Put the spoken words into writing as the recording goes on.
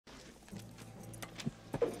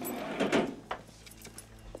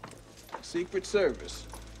Secret Service,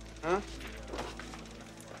 huh?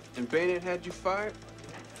 And Baynard had you fired?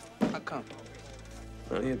 How come?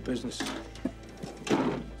 None of your business. What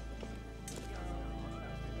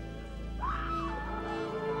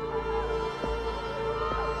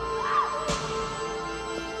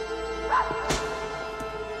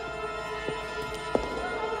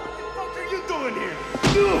are you doing here?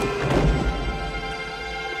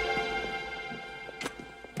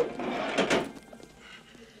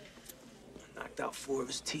 Knocked out 4 of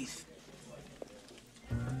his teeth.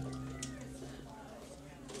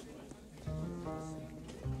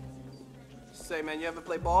 Say, man, you ever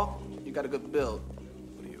play ball? You got a good build.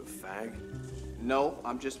 What are you, a fag? No,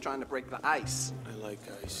 I'm just trying to break the ice. I like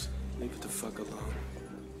ice. Leave it the fuck alone.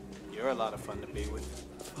 You're a lot of fun to be with.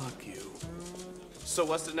 Fuck you. So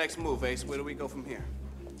what's the next move, Ace? Where do we go from here?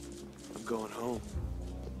 I'm going home.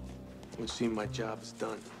 Would seem my job is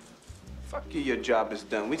done. Fuck you, your job is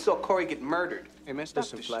done. We saw Corey get murdered. Hey, man, stop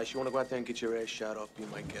Listen, this Flash, you wanna go out there and get your ass shot off, be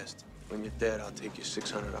my guest. When you're dead, I'll take your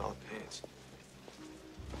 $600 pants.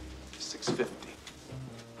 $650.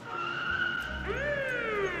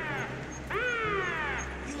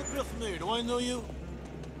 You look real familiar. Do I know you?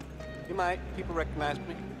 You might. People recognize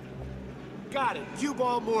me. Got it.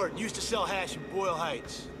 Q-Ball Morton used to sell hash in Boyle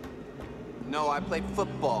Heights. No, I played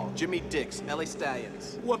football. Jimmy Dix, LA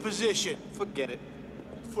Stallions. What position? Forget it.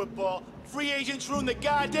 Football. Free agents ruin the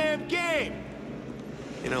goddamn game.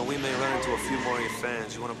 You know, we may run into a few more of your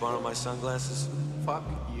fans. You wanna borrow my sunglasses? Fuck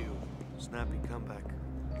you. Snappy comeback.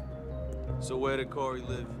 So where did Corey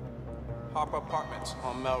live? Harper Apartments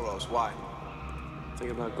on Melrose. Why?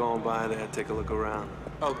 Think about going by there and take a look around.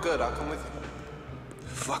 Oh, good. I'll come with you.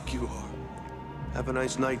 Fuck you are. Have a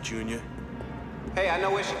nice night, Junior. Hey, I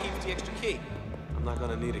know where she keeps the extra key. I'm not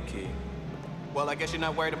gonna need a key. Well, I guess you're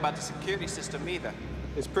not worried about the security system either.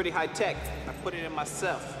 It's pretty high tech. I put it in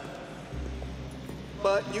myself.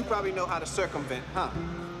 But you probably know how to circumvent, huh?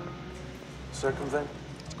 Circumvent?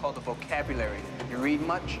 It's called the vocabulary. You read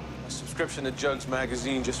much? My subscription to Jugs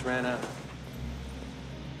magazine just ran out.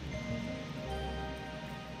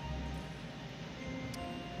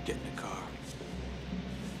 Get in the car.